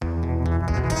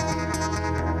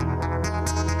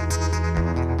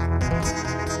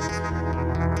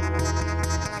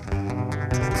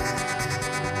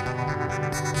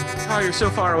Kyle, you're so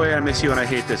far away. I miss you and I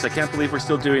hate this. I can't believe we're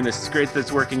still doing this. It's great that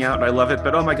it's working out and I love it,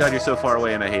 but oh my God, you're so far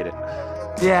away and I hate it.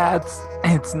 Yeah,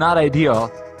 it's not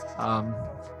ideal. Um,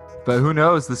 but who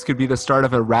knows? This could be the start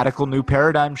of a radical new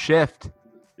paradigm shift.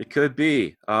 It could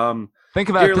be. Think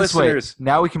about Dear it this way. listeners,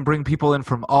 Now we can bring people in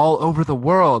from all over the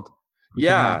world. We can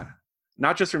yeah, have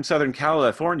not just from Southern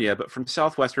California, but from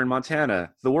southwestern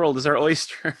Montana. The world is our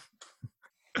oyster.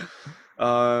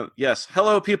 Yes.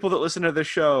 Hello, people that listen to this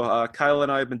show. Kyle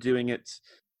and I have been doing it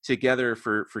together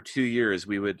for 2 years.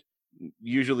 We would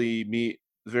usually meet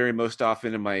very most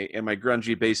often in my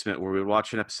grungy basement where we would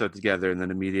watch an episode together and then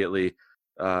immediately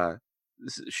uh,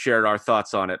 shared our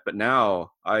thoughts on it. But now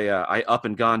I up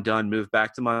and gone done, moved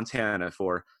back to Montana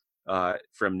for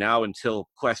from now until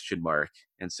question mark.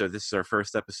 And so this is our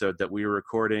first episode that we were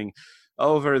recording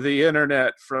over the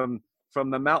internet from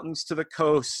the mountains to the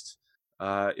coast.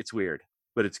 It's weird,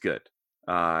 but it's good.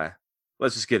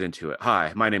 Let's just get into it.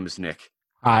 Hi, my name is Nick.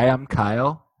 Hi, I'm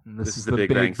Kyle, and this is the the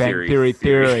Big Bang Theory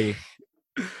Theory.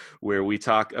 Where we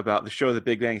talk about the show The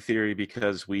Big Bang Theory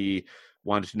because we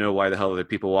wanted to know why the hell other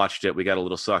people watched it. We got a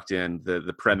little sucked in.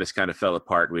 The premise kind of fell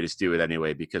apart. We just do it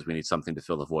anyway because we need something to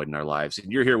fill the void in our lives.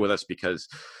 And you're here with us because,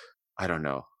 I don't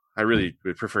know, I really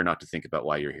would prefer not to think about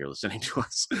why you're here listening to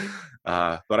us.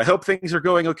 But I hope things are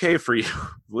going okay for you,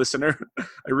 listener.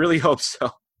 I really hope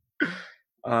so.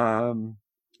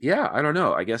 Yeah, I don't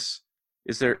know. I guess,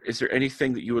 is there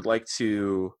anything that you would like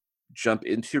to jump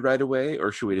into right away,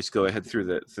 or should we just go ahead through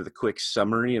the quick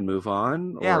summary and move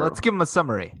on? Yeah, Or let's give them a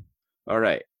summary. all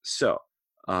right. So,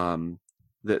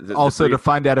 Also, to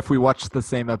find out if we watched the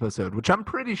same episode, which I'm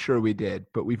pretty sure we did,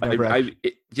 but we've never.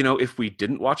 If we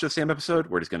didn't watch the same episode,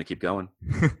 we're just going to keep going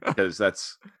because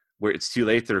that's where it's too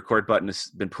late. The record button has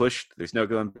been pushed. There's no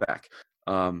going back.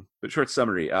 But short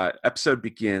summary: episode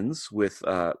begins with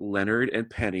Leonard and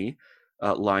Penny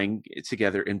lying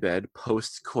together in bed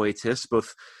post coitus,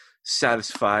 both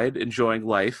satisfied, enjoying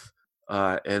life,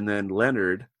 and then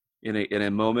Leonard, in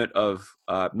a moment of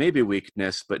maybe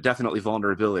weakness, but definitely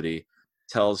vulnerability,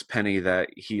 tells Penny that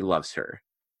he loves her.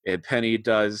 And Penny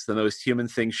does the most human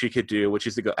thing she could do, which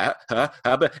is to go,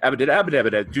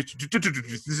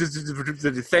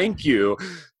 thank you.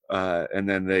 And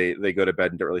then they go to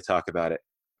bed and don't really talk about it.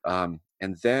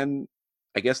 And then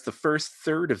I guess the first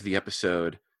third of the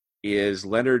episode is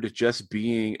Leonard just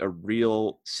being a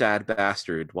real sad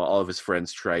bastard while all of his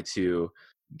friends try to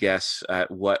guess at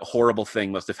what horrible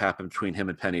thing must have happened between him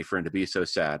and Penny for him to be so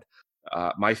sad.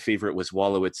 My favorite was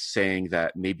Wolowitz saying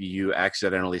that maybe you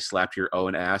accidentally slapped your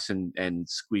own ass and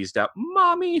squeezed out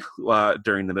 "mommy"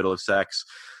 during the middle of sex.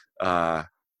 I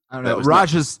don't know.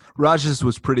 Raj's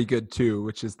was pretty good too,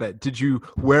 which is that did you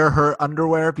wear her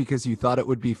underwear because you thought it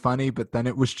would be funny, but then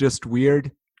it was just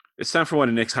weird? It's time for one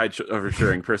of Nick's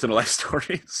oversharing personal life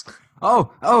stories.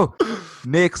 Oh,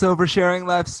 Nick's oversharing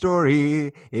life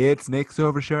story. It's Nick's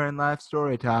oversharing life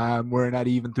story time. We're not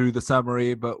even through the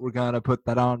summary, but we're going to put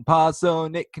that on pause so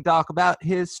Nick can talk about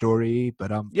his story. But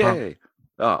yay.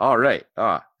 All right.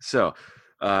 So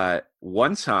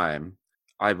one time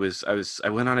I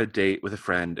went on a date with a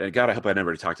friend, and God, I hope I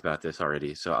never talked about this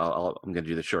already. So I'm going to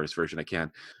do the shortest version I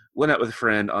can. Went out with a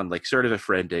friend on like sort of a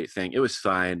friend date thing. It was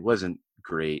fine. Wasn't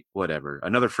great. Whatever.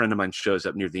 Another friend of mine shows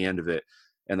up near the end of it,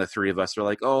 and the three of us are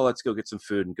like, "Oh, let's go get some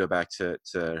food and go back to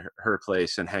her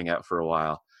place and hang out for a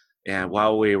while." And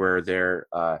while we were there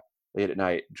late at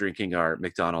night drinking our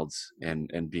McDonald's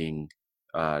and being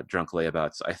drunk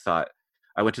layabouts,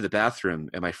 I went to the bathroom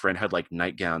and my friend had like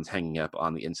nightgowns hanging up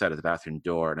on the inside of the bathroom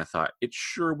door, and I thought it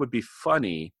sure would be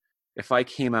funny if I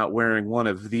came out wearing one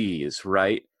of these,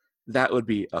 right? That would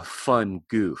be a fun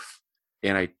goof.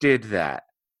 And I did that,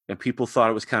 and people thought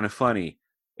it was kind of funny,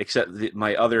 except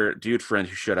my other dude friend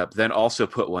who showed up then also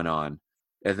put one on.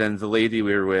 And then the lady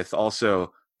we were with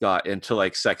also got into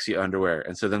like sexy underwear.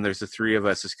 And so then there's the three of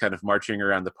us just kind of marching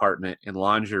around the apartment in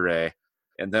lingerie.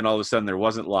 And then all of a sudden there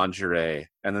wasn't lingerie.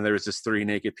 And then there was just three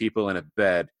naked people in a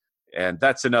bed. And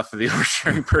that's enough of the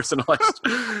oversharing personalized,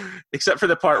 except for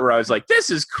the part where I was like, this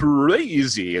is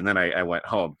crazy. And then I went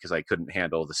home because I couldn't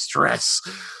handle the stress.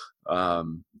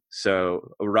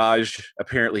 So Raj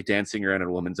apparently dancing around in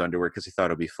a woman's underwear because he thought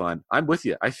it'd be fun. I'm with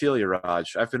you. I feel you,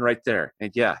 Raj. I've been right there.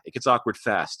 And yeah, it gets awkward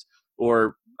fast.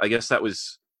 Or I guess that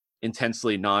was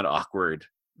intensely non-awkward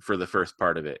for the first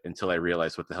part of it until I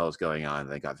realized what the hell is going on.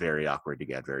 And they got very awkward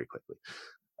again very quickly.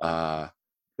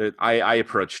 I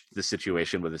approached the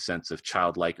situation with a sense of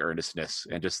childlike earnestness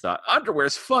and just thought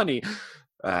underwear's funny.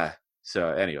 So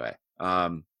anyway,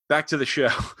 back to the show.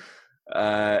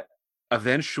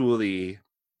 Eventually,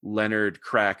 Leonard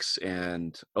cracks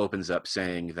and opens up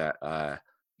saying that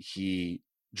he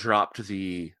dropped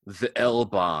the L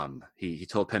bomb. He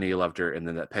told Penny he loved her, and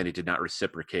then that Penny did not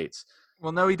reciprocate.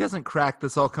 Well, no, he doesn't crack.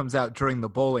 This all comes out during the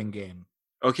bowling game.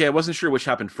 Okay, I wasn't sure which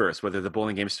happened first, whether the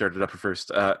bowling game started up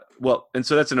first. Well, and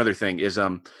so that's another thing is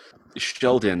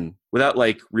Sheldon, without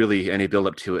like really any build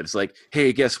up to it, it's like,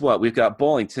 hey, guess what? We've got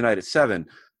bowling tonight at 7.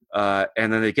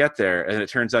 And then they get there, and it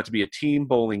turns out to be a team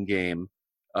bowling game.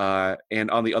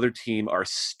 And on the other team are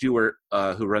Stuart,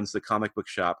 who runs the comic book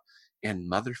shop, and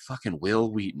motherfucking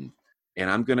Will Wheaton.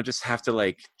 And I'm gonna just have to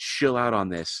like chill out on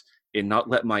this and not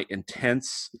let my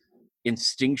intense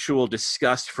instinctual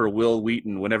disgust for Will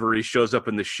Wheaton whenever he shows up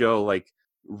in the show like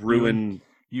ruin.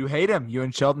 You hate him. You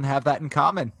and Sheldon have that in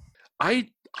common. I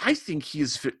think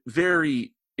he's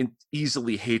very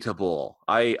easily hateable.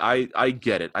 I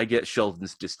get it. I get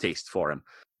Sheldon's distaste for him.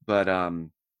 But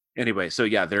anyway, so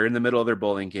yeah, they're in the middle of their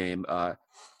bowling game.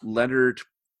 Leonard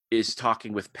is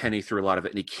talking with Penny through a lot of it,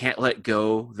 and he can't let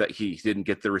go that he didn't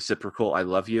get the reciprocal "I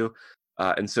love you,"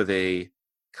 and so they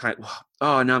now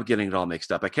I'm getting it all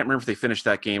mixed up. I can't remember if they finished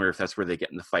that game or if that's where they get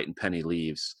in the fight and Penny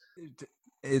leaves.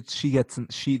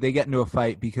 They get into a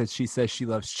fight because she says she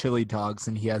loves chili dogs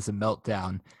and he has a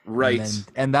meltdown. Right.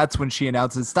 And that's when she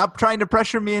announces, "Stop trying to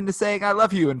pressure me into saying I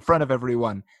love you in front of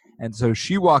everyone." And so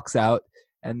she walks out,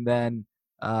 and then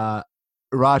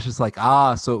Raj is like,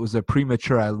 so it was a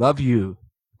premature "I love you"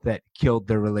 that killed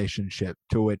their relationship,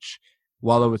 to which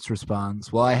Wolowitz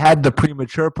responds, "Well, I had the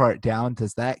premature part down.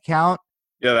 Does that count?"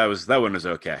 Yeah, that one was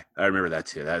okay. I remember that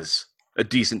too. That was a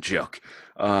decent joke.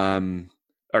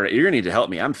 All right, you're gonna need to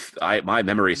help me. My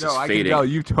memory is fading. I can tell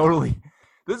you totally.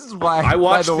 This is why I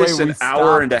watched this an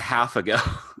hour and a half ago.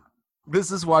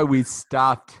 This is why we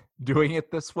stopped doing it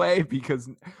this way, because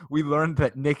we learned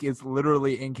that Nick is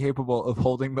literally incapable of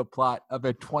holding the plot of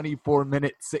a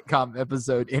 24-minute sitcom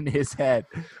episode in his head.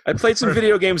 I played some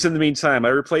video games in the meantime. I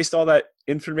replaced all that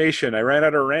information. I ran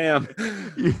out of RAM.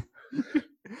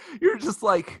 You're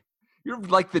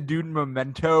like the dude in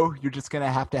Memento. You're just going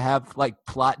to have like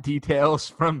plot details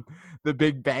from The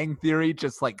Big Bang Theory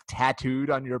just like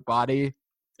tattooed on your body.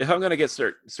 If I'm going to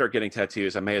start getting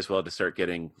tattoos, I may as well just start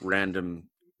getting random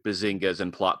bazingas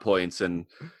and plot points and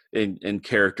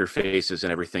character faces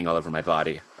and everything all over my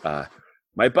body.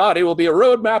 My body will be a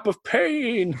roadmap of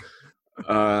pain.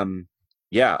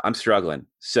 Yeah, I'm struggling.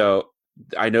 So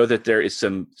I know that there is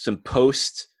some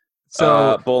post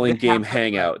bowling game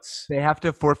hangouts. They have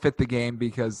to forfeit the game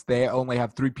because they only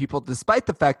have 3 people, despite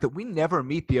the fact that we never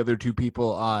meet the other 2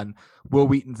 people on Will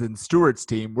Wheaton's and Stewart's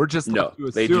team. We're just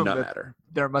they do not matter.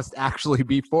 There must actually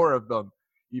be 4 of them,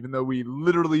 even though we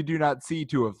literally do not see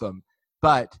 2 of them.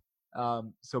 But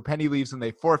so Penny leaves and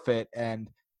they forfeit, and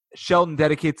Sheldon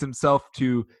dedicates himself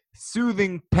to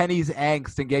soothing Penny's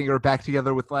angst and getting her back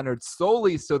together with Leonard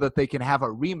solely so that they can have a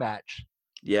rematch.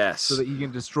 Yes. So that he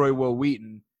can destroy Will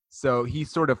Wheaton. So he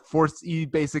sort of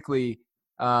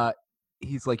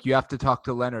he's like, "You have to talk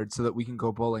to Leonard so that we can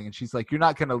go bowling." And she's like, "You're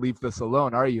not going to leave this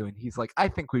alone, are you?" And he's like, "I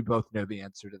think we both know the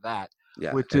answer to that."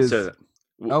 Yeah. Which is,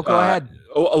 go ahead.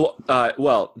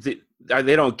 Well,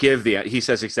 they don't give he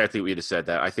says exactly what you just said,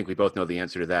 that I think we both know the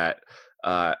answer to that.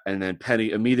 And then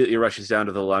Penny immediately rushes down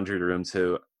to the laundry room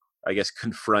to, I guess,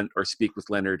 confront or speak with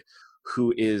Leonard,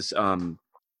 who is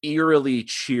eerily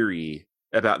cheery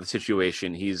about the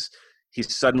situation. He's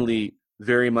suddenly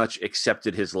very much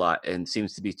accepted his lot and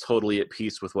seems to be totally at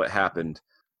peace with what happened.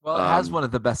 Well, it has one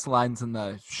of the best lines in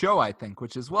the show, I think,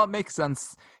 which is, "Well, it makes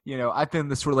sense. You know, I've been in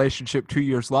this relationship 2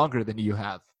 years longer than you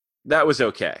have." That was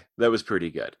okay. That was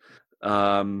pretty good.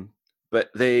 But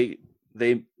they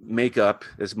make up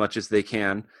as much as they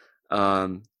can.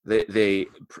 They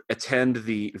attend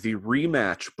the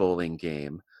rematch bowling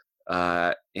game.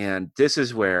 And this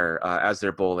is where, as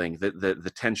they're bowling,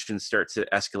 the tension starts to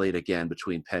escalate again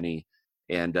between Penny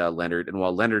and Leonard. And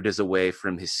while Leonard is away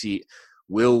from his seat,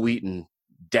 Will Wheaton,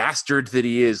 dastard that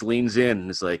he is, leans in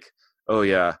and is like, "Oh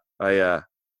yeah, I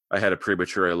had a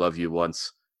premature "I love you"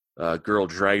 once. Girl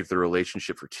dragged the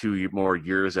relationship for 2 more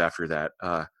years after that.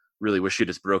 Really wish she'd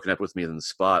just broken up with me on the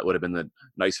spot. Would have been the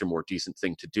nicer, more decent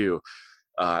thing to do."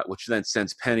 Which then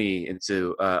sends Penny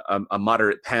into a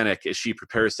moderate panic as she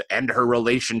prepares to end her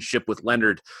relationship with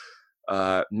Leonard.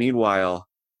 Meanwhile,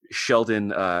 Sheldon,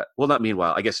 not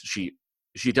meanwhile, I guess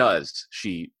she does.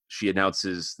 She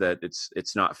announces that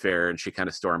it's not fair, and she kind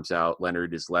of storms out.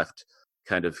 Leonard is left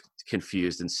kind of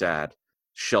confused and sad.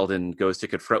 Sheldon goes to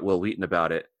confront Will Wheaton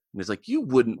about it, and he's like, "You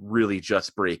wouldn't really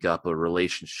just break up a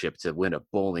relationship to win a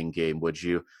bowling game, would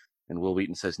you?" And Will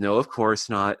Wheaton says, "No, of course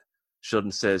not."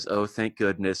 Sheldon says, "Oh, thank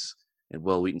goodness." And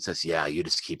Will Wheaton says, "Yeah, you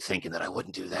just keep thinking that I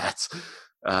wouldn't do that."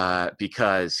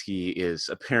 Because he is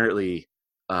apparently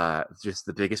just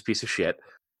the biggest piece of shit.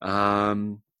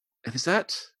 Is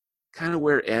that kind of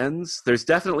where it ends? There's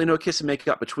definitely no kiss and make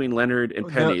up between Leonard and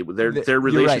No, Penny. Their you're right.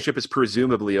 relationship is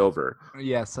presumably over.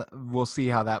 Yes, we'll see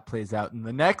how that plays out in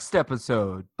the next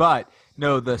episode. But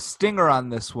no, the stinger on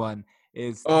this one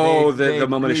is Oh, they the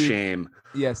moment of agreed. shame.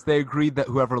 Yes, they agreed that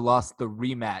whoever lost the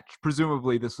rematch,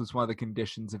 presumably this was one of the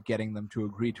conditions of getting them to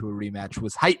agree to a rematch,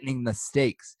 was heightening the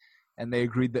stakes. And they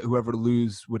agreed that whoever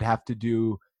lose would have to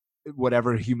do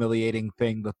whatever humiliating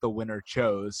thing that the winner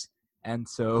chose. And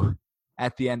so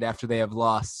at the end, after they have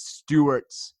lost,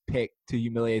 Stewart's pick to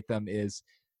humiliate them is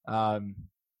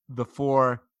the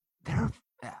four.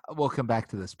 We'll come back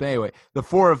to this. But anyway, the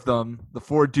four of them, the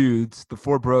four dudes, the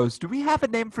four bros. Do we have a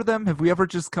name for them? Have we ever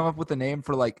just come up with a name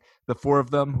for like the four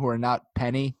of them who are not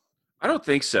Penny? I don't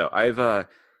think so.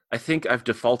 I think I've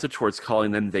defaulted towards calling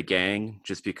them the gang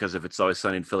just because of It's Always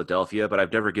Sunny in Philadelphia, but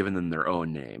I've never given them their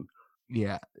own name.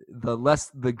 Yeah,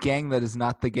 the gang that is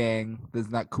not the gang, that's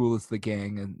not cool as the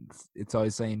gang, and it's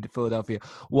always saying to Philadelphia,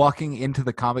 walking into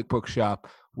the comic book shop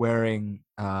wearing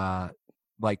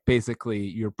like basically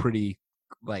your pretty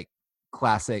like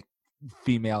classic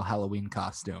female Halloween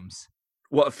costumes.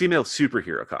 Well, female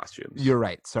superhero costumes. You're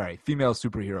right. Sorry, female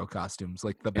superhero costumes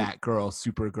like the And Batgirl,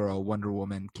 Supergirl, Wonder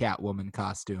Woman, Catwoman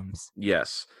costumes.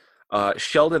 yes.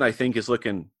 Sheldon, I think, is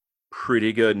looking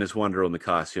pretty good in his Wonder Woman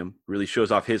costume. Really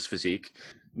shows off his physique.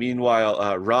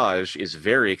 Meanwhile, Raj is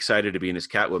very excited to be in his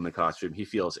Catwoman costume. He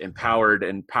feels empowered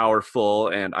and powerful,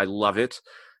 and I love it.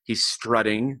 He's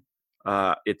strutting.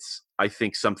 It's, I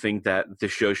think, something that the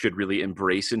show should really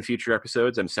embrace in future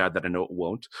episodes. I'm sad that I know it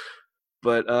won't.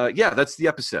 But yeah, that's the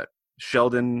episode.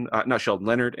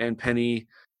 Leonard and Penny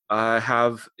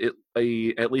have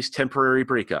at least temporary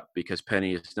breakup because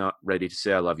Penny is not ready to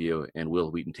say I love you, and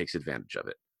Will Wheaton takes advantage of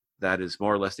it. That is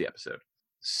more or less the episode.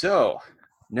 So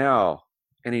now,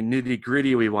 any nitty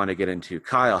gritty we want to get into?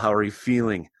 Kyle, how are you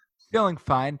feeling? Feeling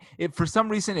fine. For some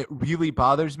reason, it really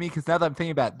bothers me because now that I'm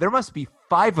thinking about it, there must be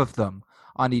 5 of them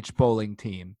on each bowling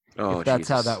team. Oh, if that's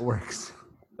Jesus. how that works.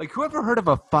 Like, whoever heard of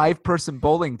a 5-person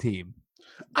bowling team?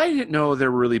 I didn't know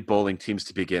there were really bowling teams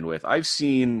to begin with. I've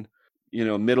seen,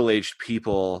 middle-aged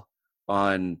people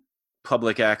on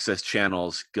public access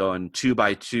channels going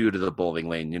 2x2 to the bowling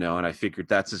lane, and I figured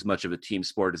that's as much of a team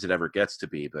sport as it ever gets to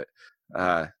be. But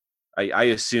I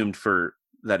assumed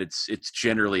that it's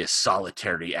generally a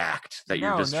solitary act that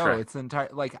you're just trying. It's entire.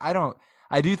 Like,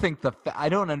 I do think I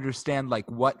don't understand like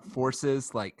what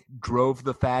forces like drove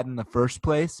the fad in the first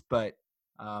place, but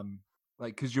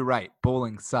like, because you're right,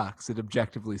 bowling sucks. It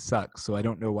objectively sucks. So I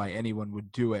don't know why anyone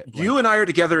would do it. You and I are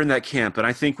together in that camp, and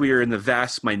I think we are in the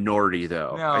vast minority,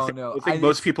 though. I think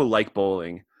most people like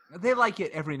bowling. They like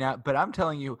it every now, but I'm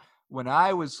telling you, when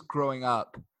I was growing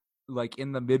up, like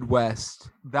in the Midwest,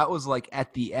 that was like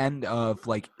at the end of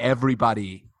like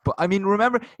everybody. But I mean,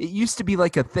 remember, it used to be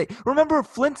like a thing. Remember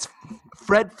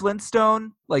Fred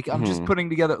Flintstone? Like, I'm just putting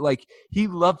together, like, he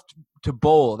loved to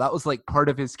bowl. That was like part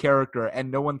of his character, and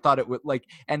no one thought it would, like,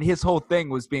 and his whole thing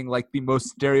was being like the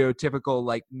most stereotypical,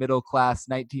 like, middle class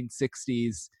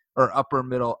 1960s or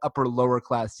upper lower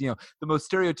class, the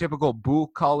most stereotypical blue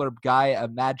collar guy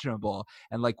imaginable.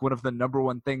 And like one of the number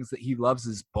one things that he loves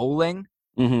is bowling.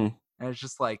 Mm-hmm. And it's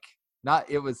just like,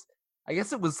 I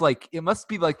guess it was like, it must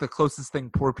be like the closest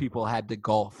thing poor people had to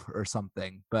golf or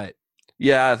something. But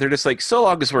yeah, they're just like, so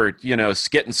long as we're,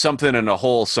 getting something in a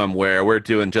hole somewhere, we're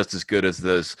doing just as good as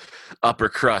those upper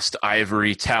crust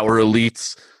ivory tower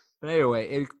elites. But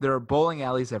anyway, there are bowling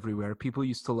alleys everywhere. People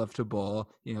used to love to bowl,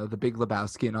 the Big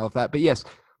Lebowski and all of that. But yes,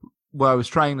 what I was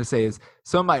trying to say is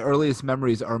some of my earliest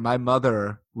memories are my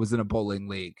mother was in a bowling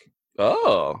league.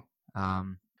 Oh.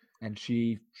 And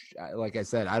she, like I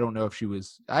said, I don't know if she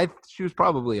was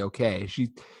probably okay.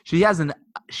 She has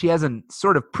an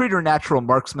sort of preternatural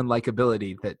marksman-like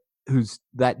ability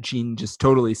that gene just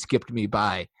totally skipped me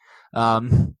by.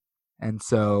 And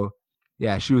so,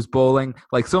 yeah, she was bowling.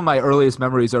 Like, some of my earliest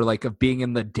memories are like of being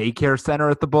in the daycare center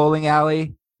at the bowling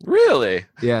alley. Really?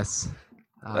 Yes.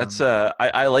 That's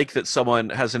I like that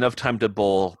someone has enough time to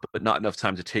bowl, but not enough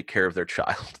time to take care of their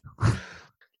child.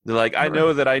 They're like, I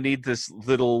know that I need this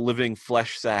little living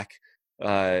flesh sack.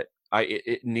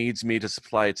 It needs me to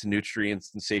supply its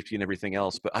nutrients and safety and everything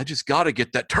else, but I just gotta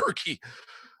get that turkey.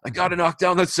 I gotta knock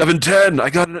down that 710.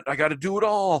 I gotta do it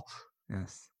all.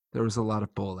 Yes, there was a lot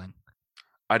of bowling.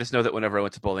 I just know that whenever I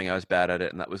went to bowling, I was bad at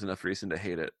it, and that was enough reason to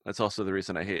hate it. That's also the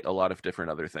reason I hate a lot of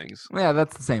different other things. Yeah,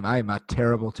 that's the same. I am a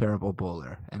terrible, terrible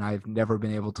bowler, and I've never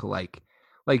been able to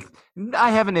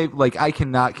I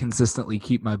cannot consistently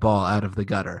keep my ball out of the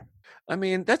gutter. I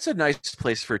mean, that's a nice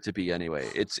place for it to be anyway.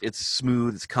 It's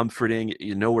smooth, it's comforting,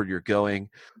 you know where you're going.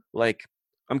 Like,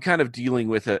 I'm kind of dealing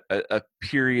with a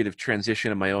period of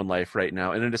transition in my own life right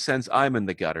now, and in a sense, I'm in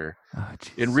the gutter. Oh, And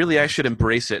Jesus really, I should Christ.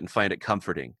 embrace it and find it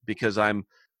comforting because I'm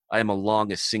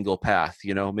along a single path.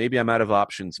 You know, maybe I'm out of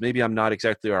options. Maybe I'm not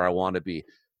exactly where I want to be,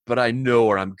 but I know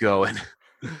where I'm going.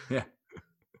 Yeah.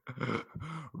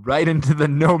 Right into the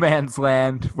no man's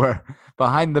land where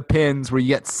behind the pins where you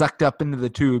get sucked up into the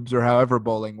tubes or however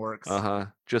bowling works.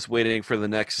 Just waiting for the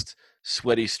next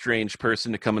sweaty, strange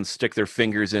person to come and stick their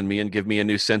fingers in me and give me a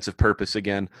new sense of purpose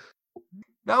again.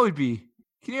 That would be,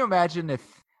 can you imagine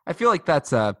if, I feel like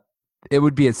it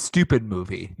would be a stupid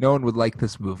movie. No one would like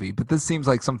this movie, but this seems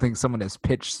like something someone has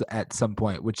pitched at some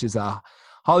point, which is a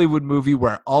Hollywood movie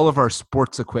where all of our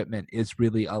sports equipment is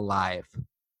really alive.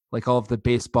 Like all of the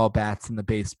baseball bats and the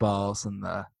baseballs and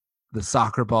the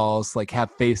soccer balls like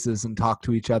have faces and talk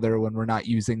to each other when we're not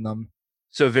using them.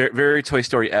 So very, very Toy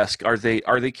Story-esque. Are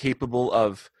they capable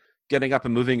of getting up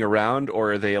and moving around,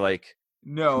 or are they like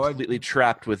No, completely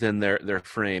trapped within their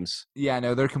frames? yeah,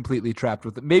 no, they're completely trapped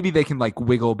with it. Maybe they can like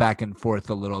wiggle back and forth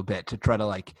a little bit to try to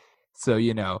like, so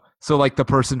like the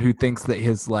person who thinks that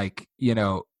his like,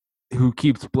 who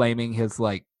keeps blaming his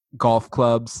like golf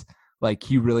clubs, like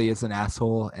he really is an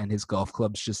asshole and his golf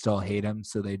clubs just all hate him.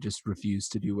 So they just refuse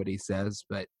to do what he says.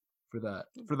 But for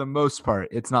the most part,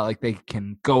 it's not like they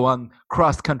can go on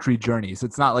cross country journeys.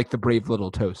 It's not like the brave little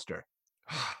toaster.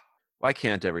 Why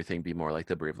can't everything be more like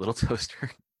the Brave Little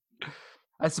Toaster?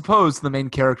 I suppose the main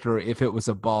character, if it was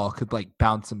a ball, could like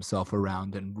bounce himself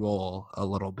around and roll a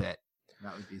little bit.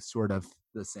 That would be sort of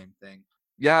the same thing.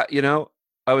 Yeah,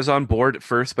 I was on board at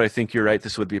first, but I think you're right.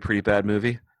 This would be a pretty bad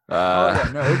movie. Oh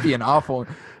yeah, no, it'd be an awful.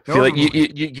 I feel like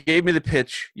you gave me the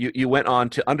pitch. You went on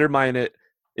to undermine it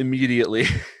immediately,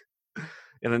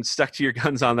 and then stuck to your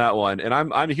guns on that one. And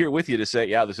I'm here with you to say,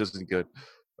 yeah, this isn't good.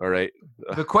 All right.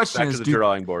 The question Back is, to the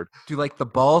drawing board. do like the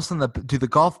balls and do the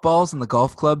golf balls and the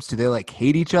golf clubs, do they like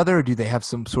hate each other, or do they have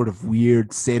some sort of weird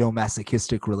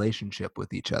sadomasochistic relationship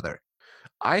with each other?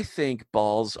 I think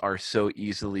balls are so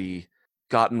easily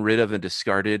gotten rid of and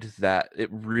discarded that it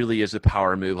really is a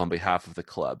power move on behalf of the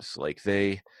clubs. Like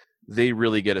they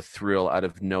really get a thrill out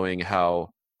of knowing how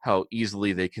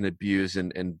easily they can abuse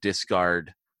and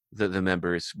discard the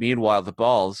members. Meanwhile, the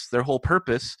balls, their whole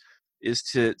purpose is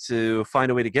to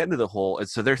find a way to get into the hole, and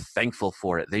so they're thankful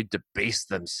for it. They debase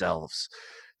themselves.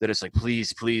 That it's like,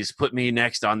 please, please put me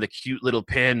next on the cute little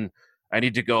pin. I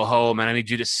need to go home, and I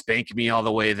need you to spank me all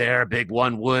the way there, big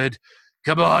one wood.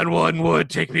 Come on, one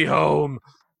wood, take me home.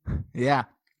 Yeah,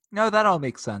 no, that all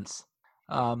makes sense.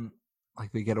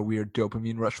 Like they get a weird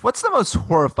dopamine rush. What's the most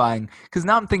horrifying? Because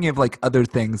now I'm thinking of like other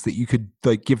things that you could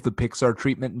like give the Pixar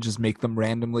treatment and just make them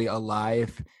randomly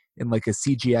alive in like a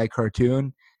CGI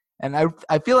cartoon. And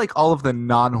I feel like all of the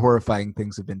non-horrifying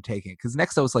things have been taken. Because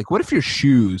next I was like, what if your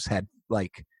shoes had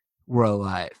like were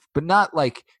alive, but not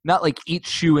like each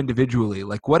shoe individually.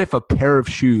 Like, what if a pair of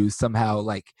shoes somehow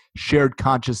like shared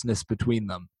consciousness between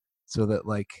them, so that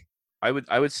like I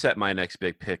would set my next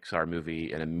big Pixar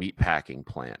movie in a meat packing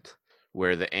plant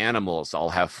where the animals all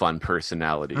have fun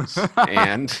personalities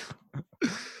and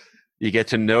you get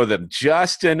to know them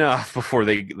just enough before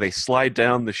they slide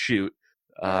down the chute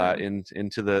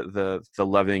into the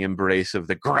loving embrace of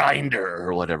the grinder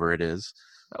or whatever it is.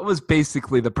 that was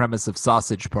basically the premise of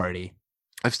Sausage Party.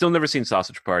 I've still never seen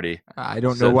Sausage Party. I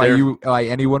don't So know why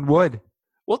anyone would.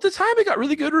 Well, at the time, it got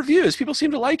really good reviews. People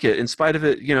seem to like it, in spite of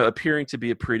it, appearing to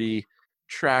be a pretty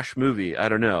trash movie. I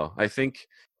don't know. I think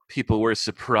people were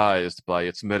surprised by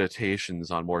its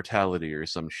meditations on mortality or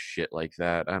some shit like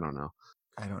that. I don't know.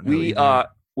 I don't know.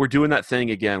 We're doing that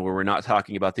thing again where we're not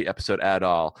talking about the episode at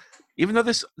all. Even though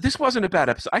this wasn't a bad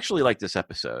episode, I actually like this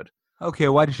episode. Okay,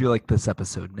 why did you like this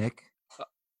episode, Nick?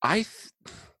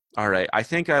 All right. I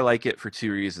think I like it for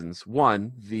two reasons.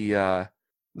 One, the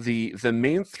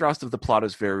main thrust of the plot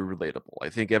is very relatable. I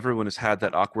think everyone has had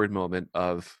that awkward moment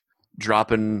of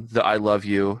dropping the "I love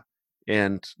you"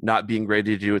 and not being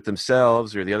ready to do it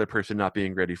themselves, or the other person not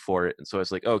being ready for it. And so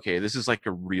it's like, okay, this is like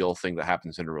a real thing that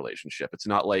happens in a relationship. It's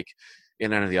not like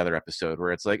in any of the other episode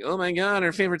where it's like, oh my god,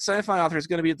 our favorite sci-fi author is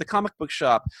going to be at the comic book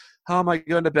shop. How am I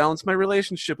going to balance my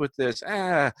relationship with this?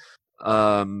 I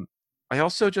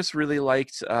also just really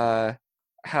liked how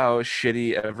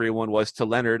shitty everyone was to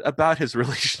Leonard about his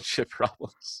relationship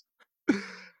problems.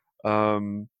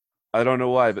 I don't know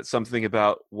why, but something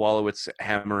about Wolowitz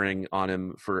hammering on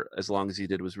him for as long as he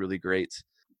did was really great.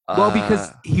 Well, because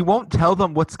he won't tell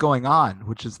them what's going on,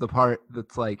 which is the part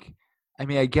that's like, I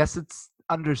mean, I guess it's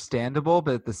understandable,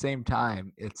 but at the same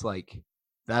time, it's like,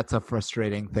 that's a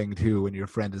frustrating thing too, when your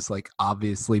friend is like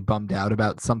obviously bummed out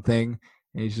about something,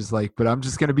 and he's just like, but I'm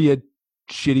just going to be a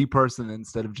shitty person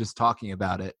instead of just talking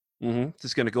about it.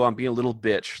 Just gonna go on being a little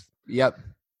bitch. Yep.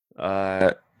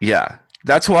 Yeah,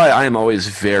 that's why I am always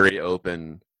very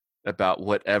open about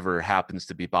whatever happens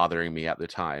to be bothering me at the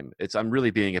time. I'm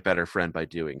really being a better friend by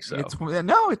doing so. It's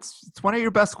one of your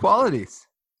best qualities.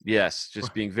 Yes,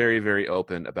 just being very, very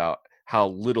open about how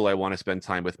little I want to spend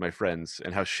time with my friends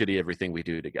and how shitty everything we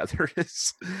do together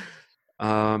is.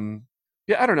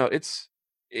 Yeah, I don't know.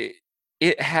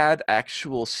 It had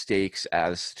actual stakes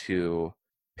as to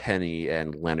Penny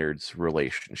and Leonard's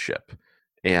relationship.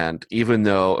 And even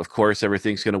though, of course,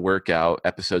 everything's going to work out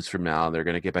episodes from now, and they're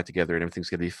going to get back together and everything's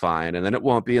going to be fine, and then it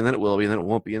won't be, and then it will be, and then it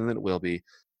won't be, and then it will be,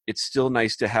 it's still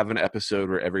nice to have an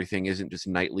episode where everything isn't just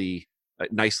nicely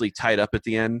tied up at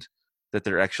the end, that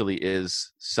there actually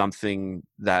is something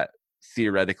that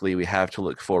theoretically we have to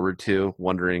look forward to,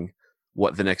 wondering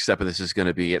what the next step of this is going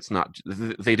to be. It's not,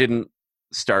 they didn't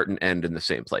start and end in the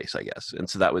same place, I guess. And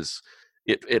so that was,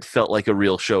 it felt like a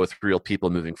real show with real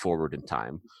people moving forward in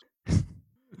time.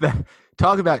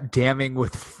 Talk about damning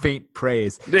with faint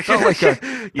praise. Felt like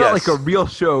a real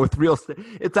show with real.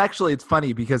 It's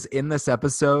funny because in this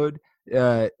episode,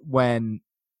 when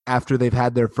after they've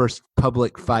had their first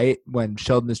public fight, when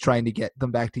Sheldon is trying to get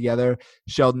them back together,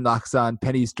 Sheldon knocks on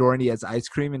Penny's door and he has ice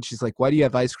cream, and she's like, "Why do you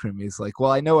have ice cream?" He's like,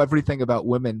 "Well, I know everything about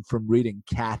women from reading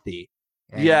Kathy."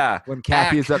 And when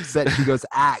Kathy is upset, she goes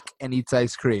ack and eats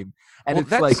ice cream, and it's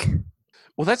like.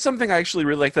 Well, that's something I actually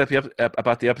really like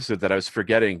about the episode that I was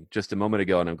forgetting just a moment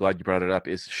ago, and I'm glad you brought it up,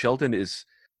 is Sheldon is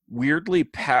weirdly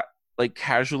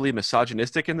casually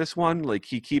misogynistic in this one. Like,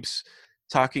 he keeps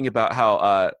talking about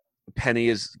how Penny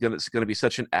is gonna be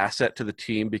such an asset to the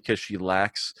team because she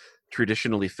lacks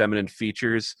traditionally feminine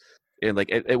features. And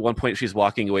like at one point she's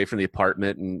walking away from the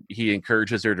apartment and he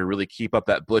encourages her to really keep up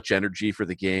that butch energy for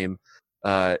the game.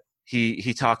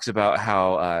 He talks about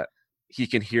how he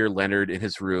can hear Leonard in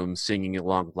his room singing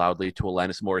along loudly to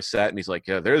Alanis Morissette, and he's like,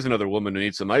 "Yeah, there's another woman who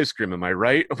needs some ice cream. Am I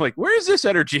right?" I'm like, "Where is this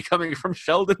energy coming from,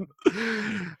 Sheldon?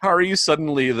 How are you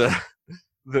suddenly the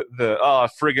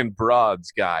friggin'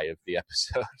 broads guy of the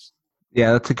episode?"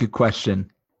 Yeah, that's a good question.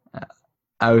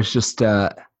 I was just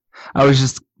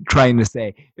trying to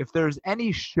say, if there's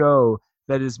any show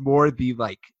that is more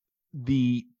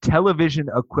the television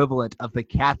equivalent of the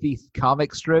Kathy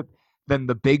comic strip than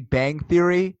The Big Bang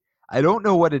Theory, I don't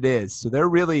know what it is. So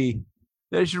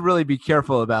they should really be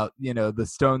careful about, the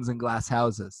stones and glass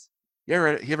houses. You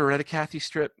ever read a Kathy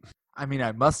strip? I mean,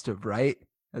 I must have, right?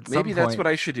 Maybe that's what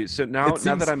I should do. So now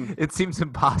it seems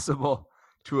impossible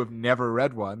to have never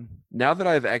read one. Now that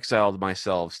I've exiled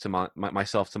myself to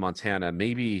Montana,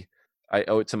 maybe I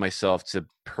owe it to myself to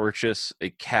purchase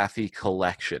a Kathy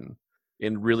collection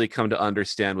and really come to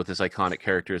understand what this iconic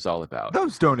character is all about.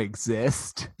 Those don't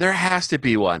exist. There has to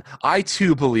be one. I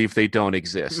too believe they don't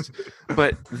exist.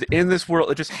 But in this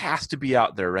world, it just has to be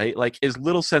out there, right? Like, as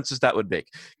little sense as that would make.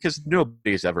 Because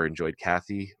nobody's ever enjoyed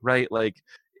Kathy, right? Like,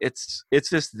 it's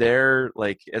just there,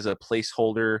 like, as a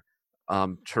placeholder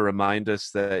to remind us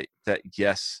that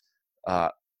yes,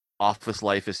 office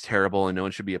life is terrible and no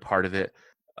one should be a part of it.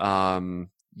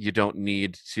 You don't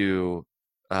need to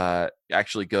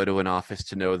actually go to an office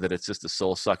to know that it's just a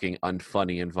soul-sucking,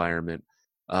 unfunny environment.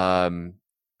 And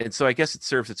so I guess it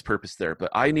serves its purpose there.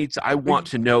 But I want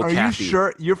to know Kathy. Are you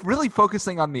sure? You're really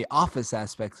focusing on the office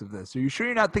aspects of this. Are you sure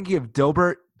you're not thinking of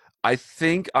Dilbert? I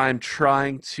think I'm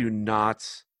trying to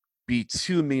not be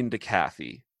too mean to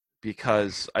Kathy,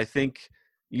 because I think,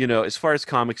 as far as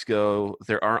comics go,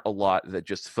 there aren't a lot that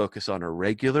just focus on a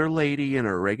regular lady and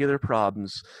her regular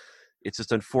problems. It's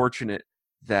just unfortunate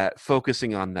that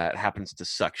focusing on that happens to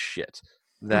suck shit.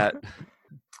 That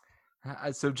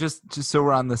so just so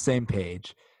we're on the same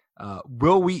page,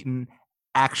 Will Wheaton,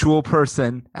 actual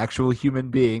person, actual human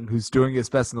being who's doing his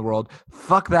best in the world.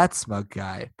 Fuck that smug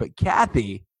guy. But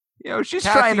Kathy, she's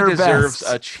trying her best. Kathy deserves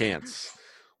a chance.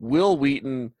 Will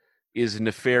Wheaton is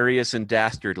nefarious and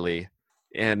dastardly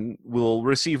and will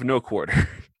receive no quarter.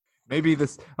 Maybe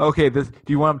this. Okay, this.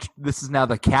 Do you want? This is now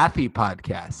the Kathy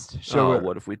podcast.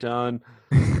 What have we done?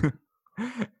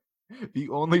 The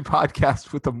only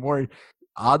podcast with a more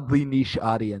oddly niche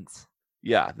audience.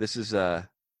 Yeah, this is a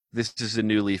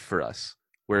new leaf for us.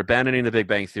 We're abandoning the Big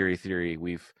Bang Theory.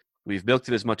 We've milked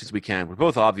it as much as we can. We're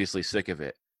both obviously sick of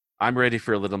it. I'm ready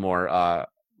for a little more.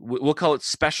 We'll call it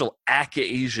special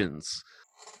occasions.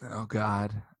 Oh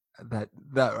God. That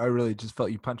I really just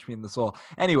felt you punched me in the soul.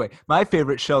 Anyway, my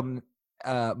favorite Sheldon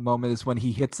moment is when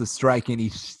he hits the strike and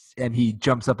he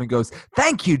jumps up and goes,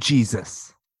 "Thank you,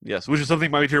 Jesus." Yes, which is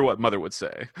something my mother would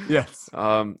say. Yes.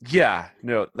 Yeah.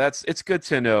 No, it's good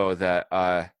to know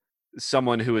that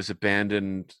someone who has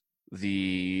abandoned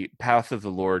the path of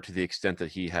the Lord to the extent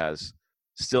that he has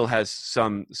still has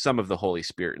some of the Holy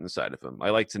Spirit inside of him. I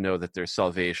like to know that there's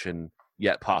salvation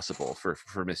yet possible for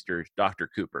Mr. Dr.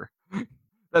 Cooper.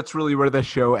 That's really where the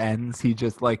show ends. He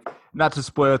just like, not to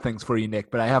spoil things for you,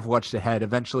 Nick, but I have watched ahead.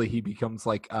 Eventually he becomes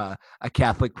like a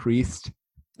Catholic priest.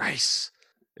 Nice.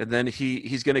 And then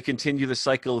he's going to continue the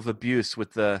cycle of abuse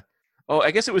with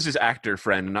I guess it was his actor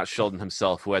friend, not Sheldon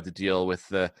himself, who had to deal with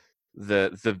the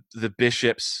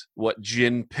bishop's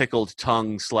gin pickled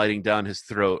tongue sliding down his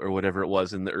throat or whatever it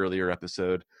was in the earlier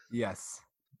episode. Yes.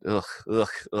 Ugh.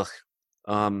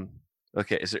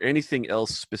 Okay, is there anything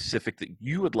else specific that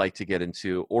you would like to get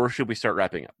into, or should we start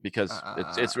wrapping up? Because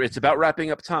it's about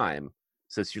wrapping up time,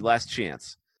 so it's your last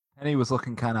chance. Penny was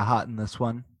looking kind of hot in this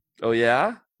one. Oh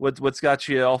yeah? What's got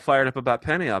you all fired up about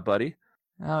Penny, buddy?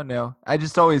 Oh no, I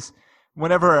just always,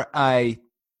 whenever I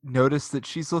notice that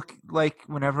she's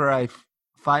whenever I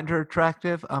find her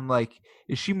attractive, I'm like,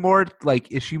 is she more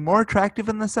attractive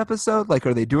in this episode? Like,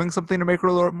 are they doing something to make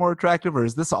her more attractive, or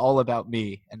is this all about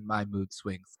me and my mood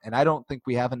swings? And I don't think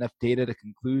we have enough data to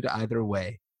conclude either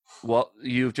way. Well,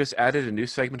 you've just added a new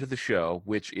segment of the show,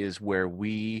 which is where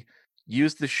we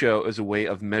use the show as a way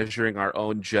of measuring our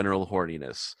own general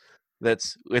horniness.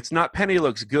 It's not Penny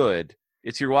looks good.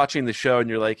 It's you're watching the show and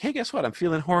you're like, hey, guess what? I'm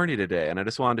feeling horny today. And I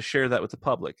just wanted to share that with the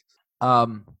public.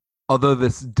 Although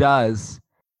this does,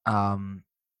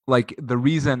 like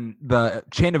the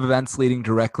chain of events leading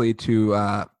directly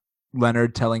to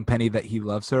Leonard telling Penny that he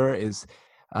loves her is,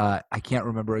 I can't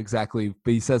remember exactly,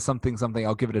 but he says something,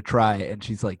 I'll give it a try. And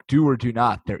she's like, do or do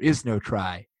not. There is no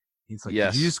try. He's like,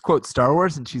 yes. Did you just quote Star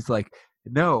Wars? And she's like,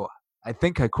 no, I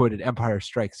think I quoted Empire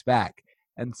Strikes Back.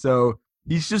 And so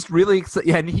he's just really excited.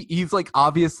 Yeah, and he's like,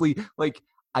 obviously, like,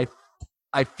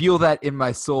 I feel that in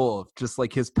my soul, just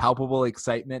like his palpable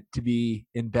excitement to be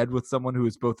in bed with someone who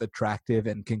is both attractive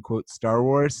and can quote Star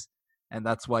Wars. And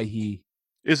that's why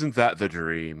Isn't that the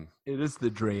dream? It is the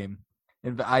dream.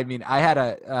 And I mean, I had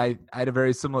a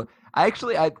very similar,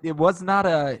 it was not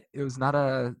a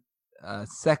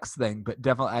sex thing, but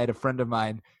definitely I had a friend of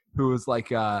mine who was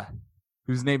like,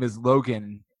 whose name is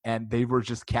Logan. And they were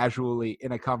just casually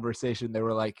in a conversation. They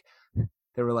were like,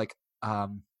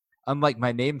 unlike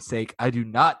my namesake, I do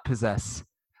not possess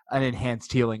an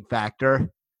enhanced healing factor.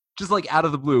 Just like out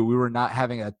of the blue, we were not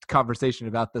having a conversation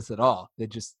about this at all. They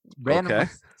just randomly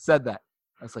said that.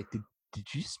 I was like, did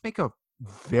you just make a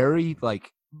very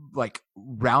like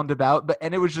roundabout?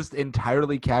 And it was just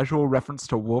entirely casual reference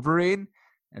to Wolverine.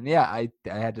 And yeah, I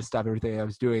had to stop everything I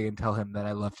was doing and tell him that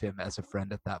I loved him as a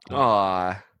friend at that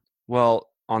point. Well,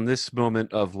 on this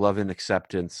moment of love and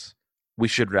acceptance, we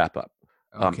should wrap up.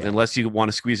 Okay. Unless you want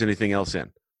to squeeze anything else in.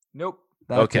 Nope.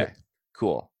 Okay,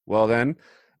 cool. Well then,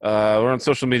 we're on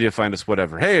social media. Find us,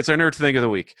 whatever. Hey, it's our nerd thing of the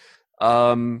week.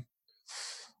 I've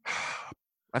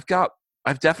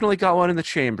definitely got one in the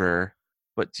chamber.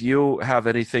 But do you have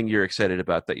anything you're excited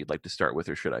about that you'd like to start with,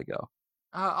 or should I go?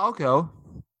 I'll go.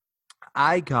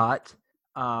 I got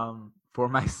for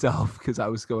myself because I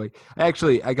was going. I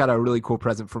got a really cool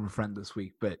present from a friend this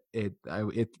week, but it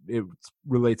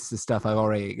relates to stuff I've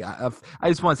already got. I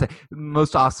just want to say the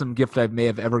most awesome gift I may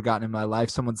have ever gotten in my life.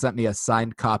 Someone sent me a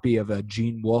signed copy of a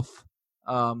Gene Wolfe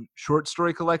short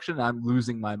story collection. I'm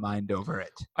losing my mind over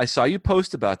it. I saw you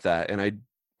post about that, and I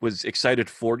was excited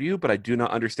for you, but I do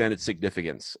not understand its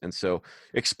significance. And so,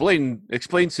 explain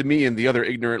to me and the other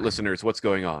ignorant listeners what's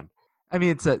going on. I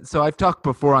mean, so I've talked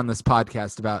before on this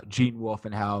podcast about Gene Wolfe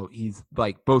and how he's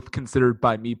like both considered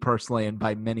by me personally and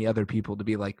by many other people to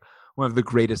be like one of the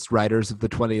greatest writers of the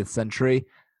 20th century.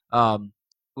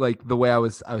 Like the way I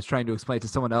was trying to explain it to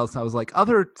someone else, I was like,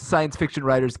 other science fiction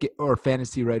writers or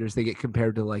fantasy writers, they get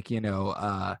compared to like,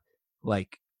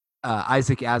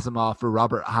 Isaac Asimov or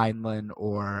Robert Heinlein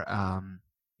or,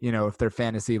 if they're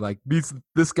fantasy, like this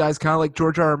guy's kind of like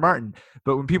George R.R. Martin.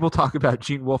 But when people talk about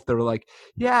Gene Wolfe, they were like,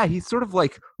 yeah, he's sort of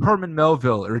like Herman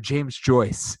Melville or James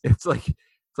Joyce. It's like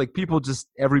people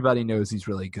everybody knows he's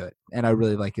really good, and I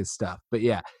really like his stuff. But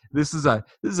yeah, this is a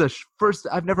first.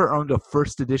 I've never owned a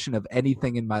first edition of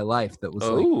anything in my life that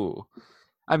was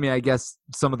I mean, I guess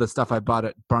some of the stuff I bought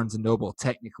at Barnes & Noble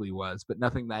technically was, but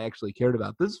nothing that I actually cared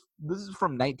about. This is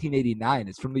from 1989.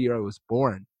 It's from the year I was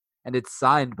born. And it's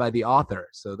signed by the author,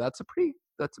 so that's a pretty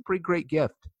great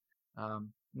gift.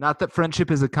 Not that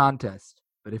friendship is a contest,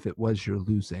 but if it was, you're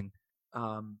losing.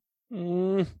 I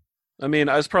mean,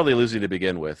 I was probably losing to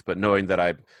begin with, but knowing that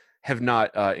I have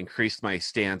not increased my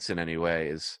stance in any way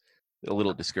is a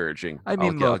little discouraging. I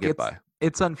mean, I'll get by.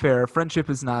 It's unfair.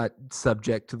 Friendship is not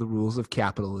subject to the rules of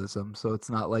capitalism, so it's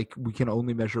not like we can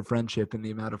only measure friendship in the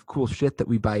amount of cool shit that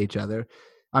we buy each other.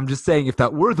 I'm just saying, if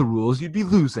that were the rules, you'd be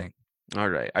losing. All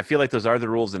right. I feel like those are the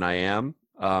rules, and I am.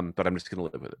 but I'm just gonna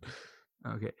live with it.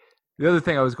 Okay. The other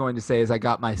thing I was going to say is I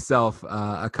got myself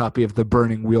a copy of the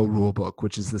Burning Wheel rulebook,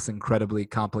 which is this incredibly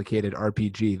complicated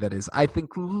RPG that is, I think,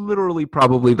 literally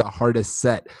probably the hardest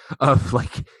set of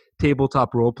like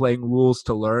tabletop role playing rules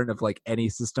to learn of like any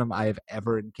system I have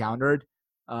ever encountered.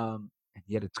 And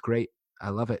yet it's great. I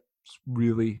love it. It's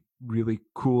really, really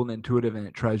cool and intuitive, and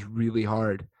it tries really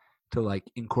hard to like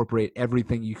incorporate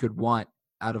everything you could want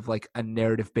out of like a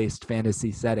narrative based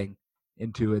fantasy setting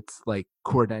into its like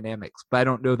core dynamics. But I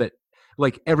don't know that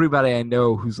like everybody I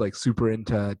know who's like super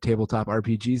into tabletop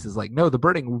RPGs is like, no, the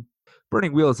Burning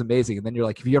Wheel is amazing. And then you're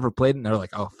like, have you ever played it? And they're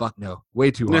like, oh fuck no, way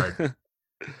too hard.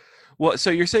 Well, so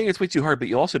you're saying it's way too hard, but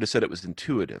you also just said it was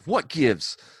intuitive. What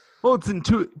gives? Well, it's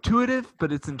intuitive,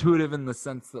 but it's intuitive in the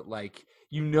sense that like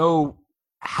you know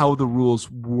how the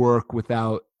rules work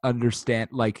without understand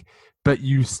like, but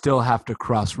you still have to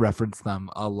cross reference them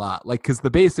a lot. Like because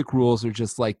the basic rules are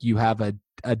just like you have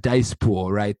a dice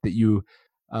pool, right? That you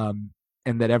um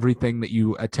and that everything that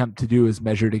you attempt to do is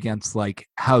measured against like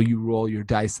how you roll your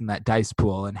dice in that dice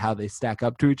pool and how they stack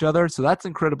up to each other. So that's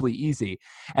incredibly easy.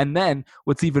 And then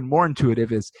what's even more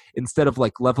intuitive is instead of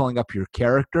like leveling up your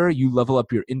character, you level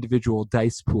up your individual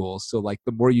dice pools. So like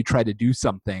the more you try to do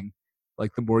something,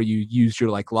 like the more you use your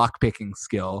like lock picking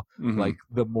skill, like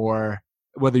the more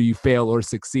whether you fail or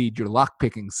succeed, your lock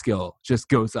picking skill just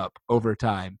goes up over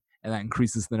time, and that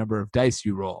increases the number of dice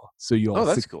you roll. So you'll Oh,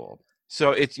 that's cool.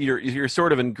 So it's you're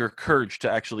sort of encouraged to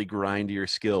actually grind your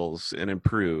skills and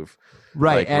improve,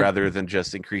 right, like and rather than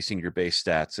just increasing your base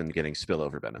stats and getting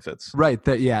spillover benefits. right,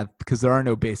 that yeah, because there are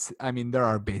no base. I mean, there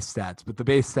are base stats, but the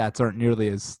base stats aren't nearly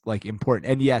as like important.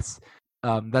 And yes,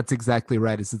 that's exactly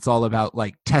right. Is it's all about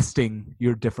like testing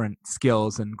your different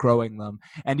skills and growing them,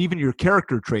 and even your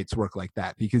character traits work like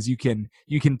that because you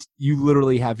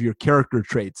literally have your character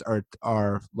traits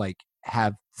are like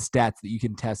have stats that you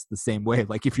can test the same way.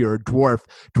 Like if you're a dwarf,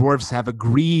 dwarves have a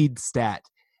greed stat,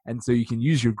 and so you can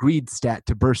use your greed stat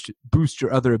to boost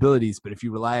your other abilities. But if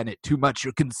you rely on it too much,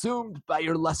 you're consumed by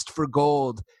your lust for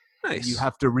gold, and you Nice.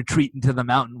 have to retreat into the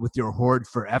mountain with your hoard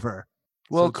forever.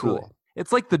 So Well, it's really, cool.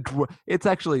 it's like it's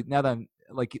actually, now that I'm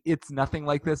like, it's nothing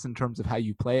like this in terms of how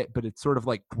you play it, but it's sort of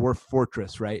like Dwarf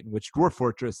Fortress, right? In which Dwarf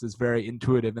Fortress is very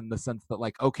intuitive in the sense that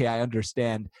like, okay, I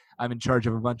understand I'm in charge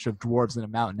of a bunch of dwarves in a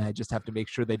mountain. I just have to make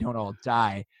sure they don't all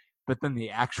die. But then the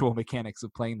actual mechanics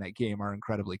of playing that game are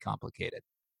incredibly complicated.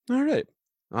 All right.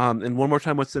 And one more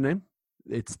time, what's the name?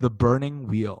 It's the Burning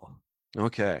Wheel.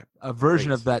 Okay. A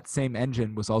version of Great. that same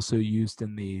engine was also used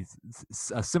in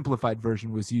a simplified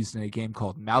version was used in a game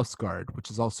called Mouse Guard,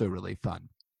 which is also really fun.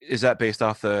 Is that based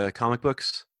off the comic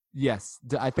books? Yes,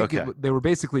 I think Okay. they were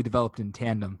basically developed in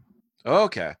tandem.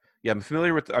 Okay. Yeah, I'm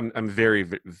familiar with. I'm very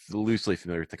loosely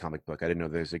familiar with the comic book. I didn't know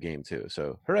there's a game too.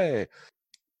 So hooray!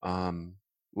 Um,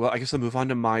 well, I guess I'll move on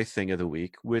to my thing of the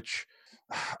week, which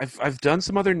I've done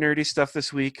some other nerdy stuff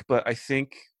this week, but I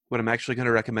think what I'm actually going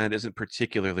to recommend isn't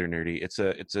particularly nerdy. It's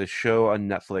a show on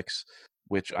Netflix,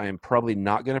 which I am probably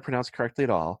not going to pronounce correctly at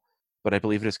all, but I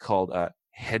believe it is called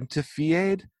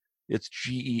Gentified. It's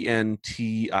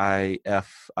Gentified,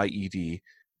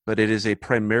 but it is a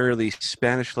primarily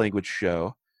Spanish language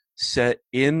show set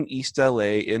in East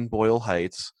LA in Boyle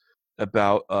Heights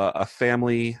about a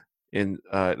family in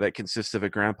that consists of a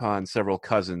grandpa and several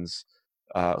cousins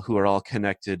who are all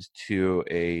connected to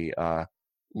a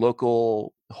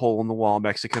local hole-in-the-wall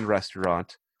Mexican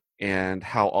restaurant, and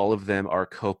how all of them are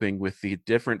coping with the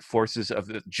different forces of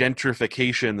the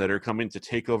gentrification that are coming to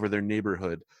take over their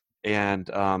neighborhood. And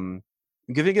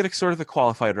giving it a sort of a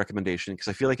qualified recommendation because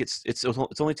I feel like it's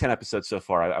only 10 episodes so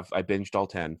far. I binged all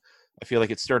 10. I feel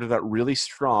like it started out really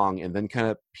strong and then kind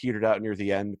of petered out near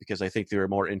the end because I think they were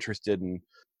more interested in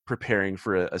preparing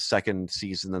for a second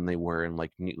season than they were in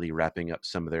like neatly wrapping up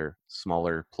some of their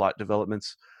smaller plot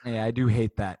developments. Yeah, I do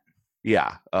hate that.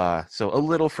 Yeah, so a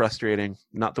little frustrating.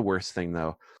 Not the worst thing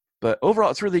though, but overall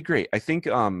it's really great. I think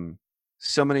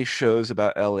so many shows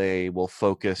about LA will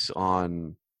focus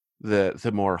on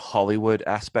the more Hollywood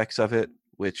aspects of it,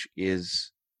 which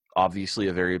is obviously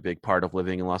a very big part of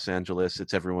living in Los Angeles.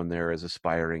 It's everyone there is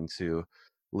aspiring to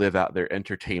live out their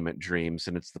entertainment dreams,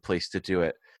 and it's the place to do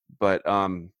it. But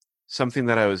something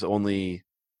that I was only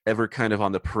ever kind of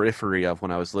on the periphery of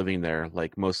when I was living there,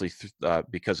 like mostly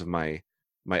because of my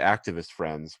activist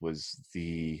friends, was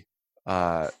the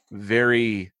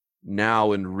very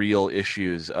now and real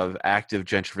issues of active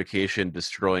gentrification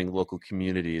destroying local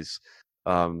communities,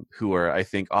 who are, I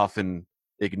think, often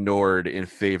ignored in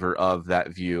favor of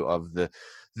that view of the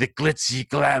glitzy,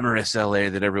 glamorous LA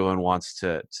that everyone wants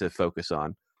to focus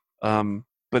on.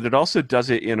 But it also does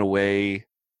it in a way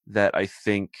that I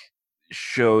think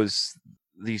shows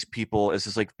these people as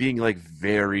just like being like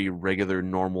very regular,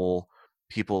 normal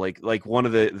people. Like one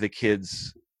of the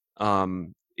kids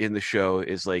in the show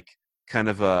is like kind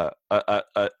of a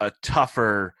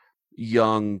tougher,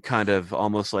 young, kind of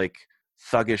almost like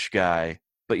thuggish guy.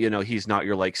 But he's not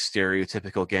your like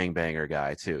stereotypical gangbanger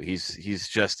guy too. He's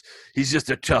just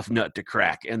a tough nut to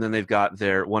crack. And then they've got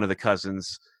one of the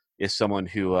cousins is someone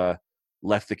who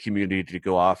left the community to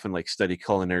go off and like study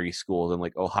culinary school in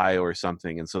like Ohio or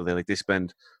something. And so they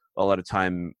spend a lot of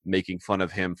time making fun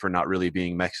of him for not really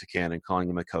being Mexican and calling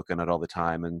him a coconut all the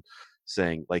time and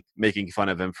saying like making fun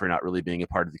of him for not really being a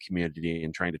part of the community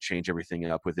and trying to change everything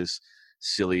up with his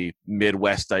silly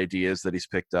Midwest ideas that he's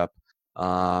picked up.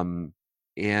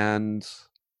 And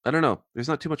I don't know. There's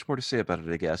not too much more to say about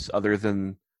it, I guess, other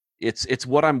than it's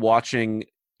what I'm watching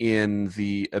in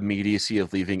the immediacy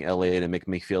of leaving LA to make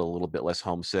me feel a little bit less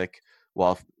homesick,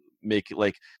 while make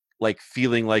like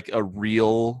feeling like a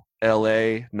real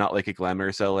LA, not like a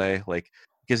glamorous LA, like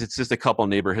because it's just a couple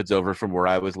neighborhoods over from where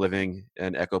I was living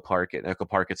in Echo Park, and Echo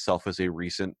Park itself is a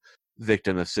recent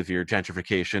victim of severe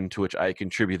gentrification to which I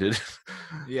contributed.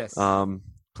 Yes.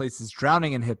 Place is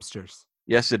drowning in hipsters.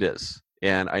 Yes, it is.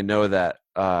 And I know that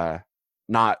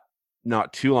not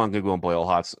too long ago in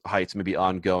Boyle Heights, maybe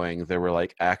ongoing, there were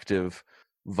like active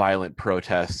violent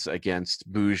protests against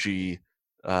bougie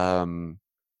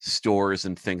stores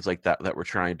and things like that were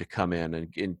trying to come in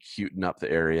and cuten up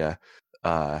the area.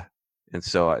 And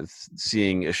so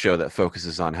seeing a show that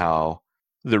focuses on how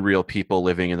the real people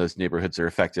living in those neighborhoods are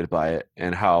affected by it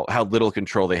and how little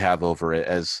control they have over it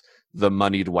as the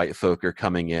moneyed white folk are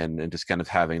coming in and just kind of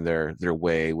having their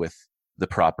way with the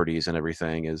properties and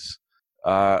everything is,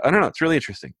 I don't know, it's really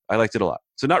interesting. I liked it a lot.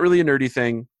 So not really a nerdy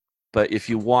thing, but if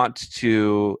you want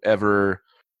to ever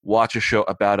watch a show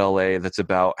about LA that's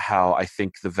about how I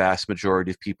think the vast majority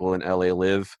of people in LA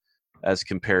live as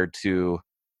compared to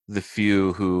the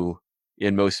few who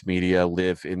in most media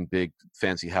live in big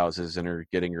fancy houses and are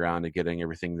getting around and getting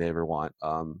everything they ever want.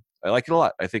 I like it a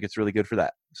lot. I think it's really good for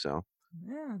that. So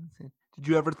yeah. Did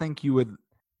you ever think you would?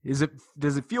 Does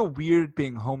it feel weird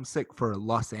being homesick for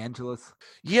Los Angeles?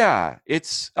 Yeah,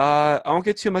 it's I won't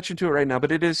get too much into it right now,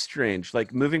 but it is strange.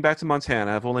 Like moving back to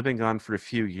Montana, I've only been gone for a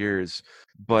few years,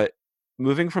 but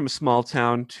moving from a small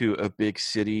town to a big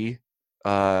city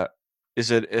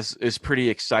is pretty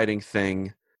exciting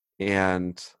thing.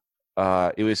 And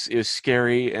it was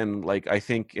scary, and like I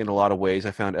think in a lot of ways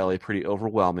I found LA pretty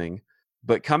overwhelming.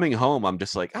 But coming home, I'm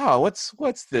just like, oh,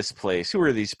 what's this place? Who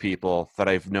are these people that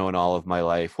I've known all of my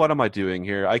life? What am I doing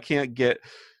here? I can't get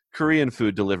Korean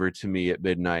food delivered to me at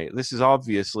midnight. This is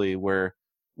obviously where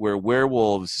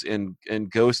werewolves and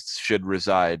ghosts should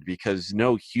reside, because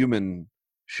no human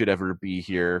should ever be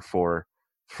here for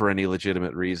any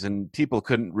legitimate reason. People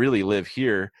couldn't really live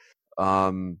here.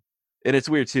 And it's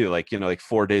weird too. Like, like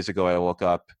 4 days ago, I woke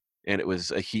up and it was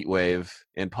a heat wave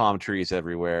and palm trees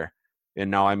everywhere. And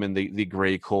now I'm in the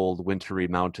gray, cold, wintry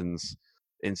mountains.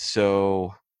 And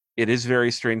so it is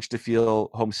very strange to feel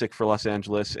homesick for Los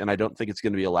Angeles. And I don't think it's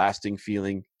going to be a lasting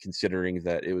feeling, considering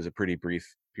that it was a pretty brief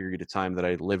period of time that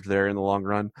I lived there in the long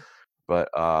run. But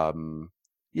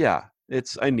yeah,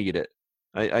 I need it.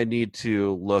 I need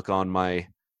to look on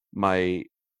my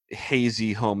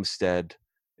hazy homestead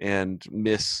and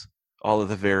miss all of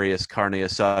the various carne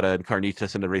asada and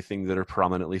carnitas and everything that are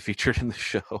prominently featured in the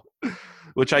show,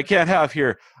 which I can't have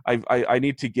here. I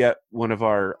need to get one of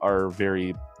our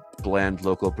very bland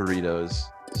local burritos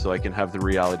so I can have the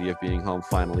reality of being home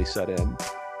finally set in.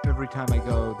 Every time I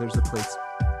go, there's a place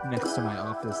next to my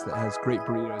office that has great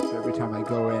burritos. So every time I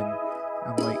go in,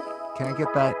 I'm like, can I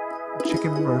get that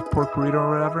chicken or pork burrito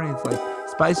or whatever? And he's like,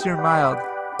 spicy or mild?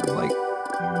 I'm like,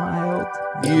 mild.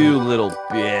 You little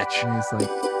bitch. And he's like,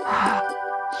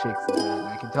 shakes his head.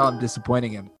 I can tell I'm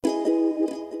disappointing him.